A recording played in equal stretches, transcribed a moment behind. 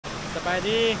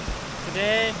Sabadi.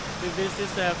 Today we visit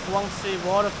the Kuang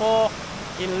waterfall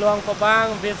in Luang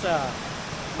Prabang with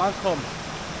Malcolm.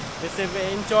 We say we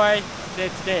enjoy day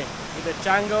today in the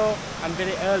jungle and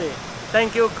very early.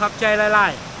 Thank you, Khop Chai Lai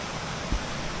Lai.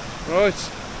 Right,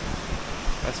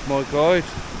 that's my guide,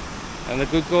 and a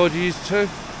good guide he is too.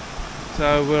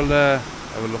 So we'll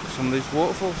have a look at some of these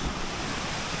waterfalls.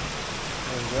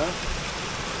 There we go.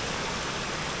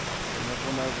 Another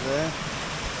one over there.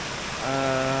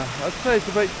 I'd say it's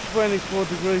about 24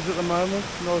 degrees at the moment,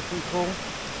 nice and cool.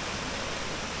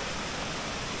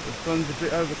 The sun's a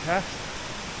bit overcast,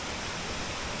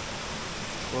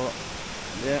 but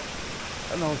yeah,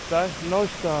 a nice day,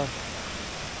 nice day.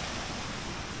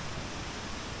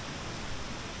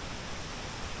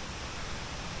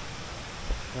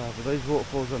 But these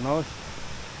waterfalls are nice.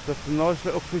 Got some nice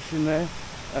little fish in there,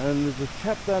 and there's a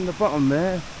chap down the bottom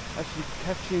there actually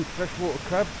catching freshwater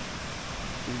crabs.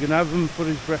 He's going to have them for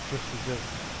his breakfast, he says.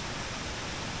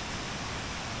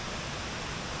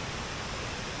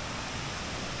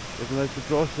 Looking like the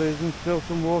dry season, still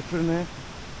some water in there.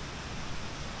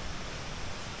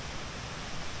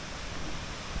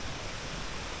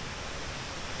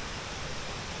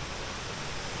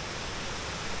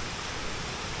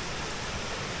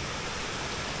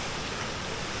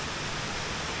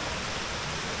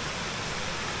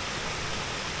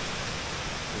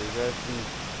 There's some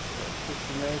fish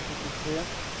in there, as you can see it.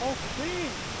 Oh,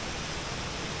 sweet!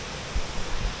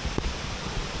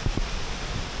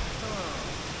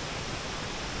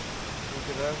 Look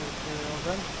at that, we'll see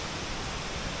them.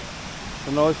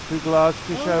 A nice big large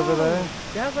fish over there.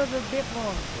 That was a big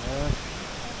one. Yeah.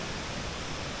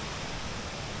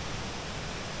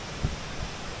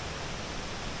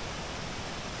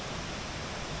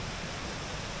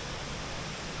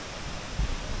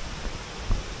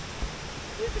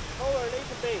 Color a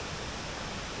little bit.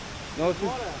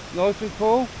 Nice and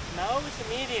cool? No, it's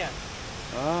medium.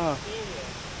 Ah. Medium.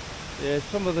 Yeah,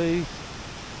 some of these,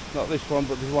 not this one,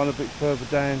 but there's one a bit further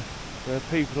down, where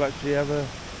people actually have a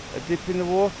dip in the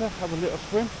water, have a little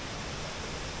swim.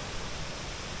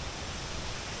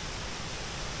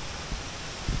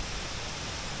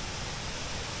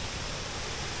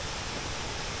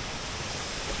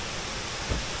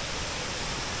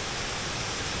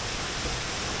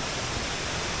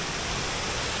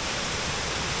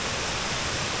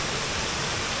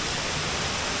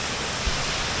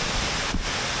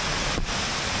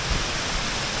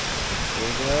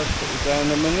 Put it down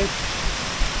a minute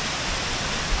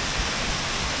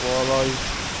while I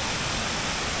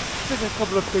take a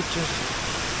couple of pictures.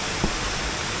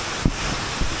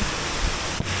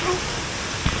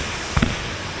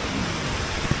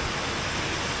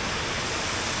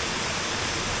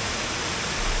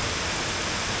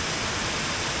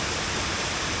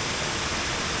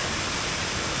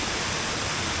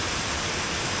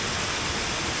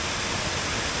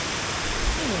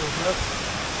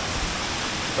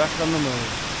 Back on the move.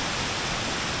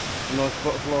 A nice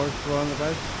butterflies flying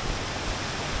about.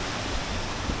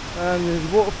 And the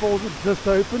waterfalls have just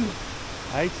opened.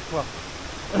 8 o'clock.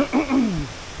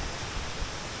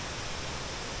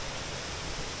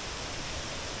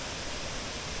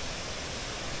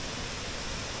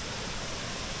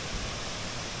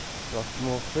 Lots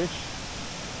more fish.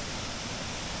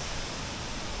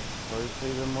 So you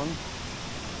see them ones.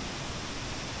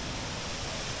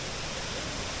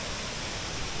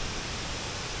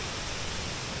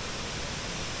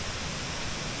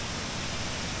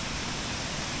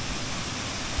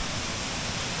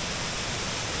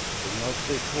 Nice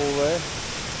big pool there.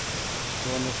 The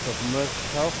one that's submerged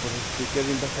itself, but it's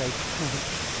getting back out.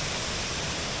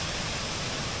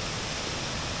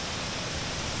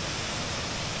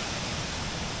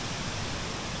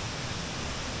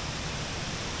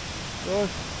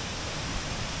 Right.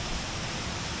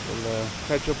 We'll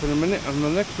catch up in a minute on the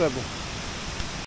next level.